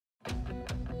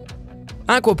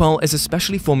Aquapol is a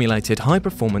specially formulated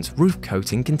high-performance roof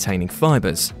coating containing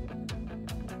fibres.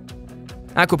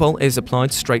 Aquapol is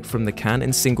applied straight from the can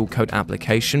in single-coat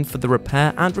application for the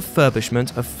repair and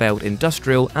refurbishment of failed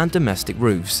industrial and domestic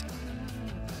roofs.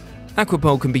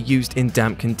 Aquapol can be used in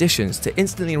damp conditions to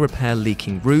instantly repair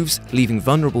leaking roofs, leaving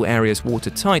vulnerable areas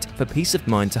watertight for peace of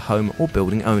mind to home or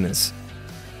building owners.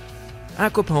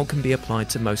 Aquapol can be applied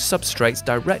to most substrates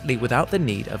directly without the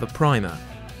need of a primer.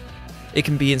 It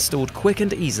can be installed quick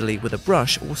and easily with a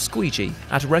brush or squeegee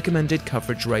at a recommended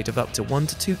coverage rate of up to 1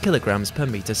 to 2 kilograms per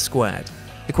meter squared,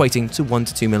 equating to 1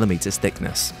 to 2 millimeters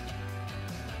thickness.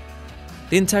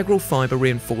 The integral fibre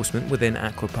reinforcement within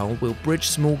Aquapol will bridge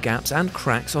small gaps and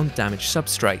cracks on damaged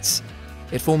substrates.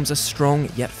 It forms a strong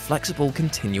yet flexible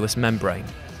continuous membrane.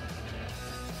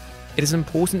 It is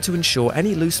important to ensure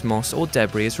any loose moss or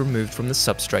debris is removed from the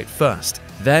substrate first.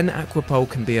 Then Aquapol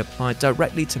can be applied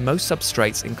directly to most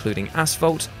substrates including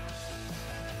asphalt,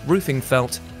 roofing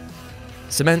felt,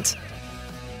 cement,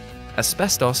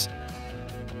 asbestos,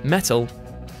 metal,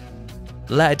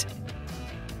 lead,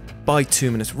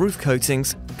 bituminous roof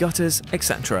coatings, gutters,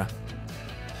 etc.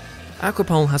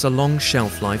 Aquapol has a long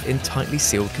shelf life in tightly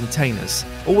sealed containers.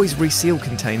 Always reseal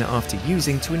container after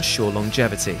using to ensure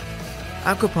longevity.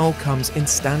 Aquapol comes in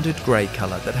standard grey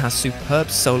colour that has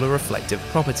superb solar reflective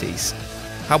properties.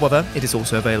 However, it is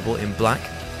also available in black,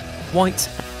 white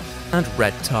and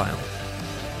red tile.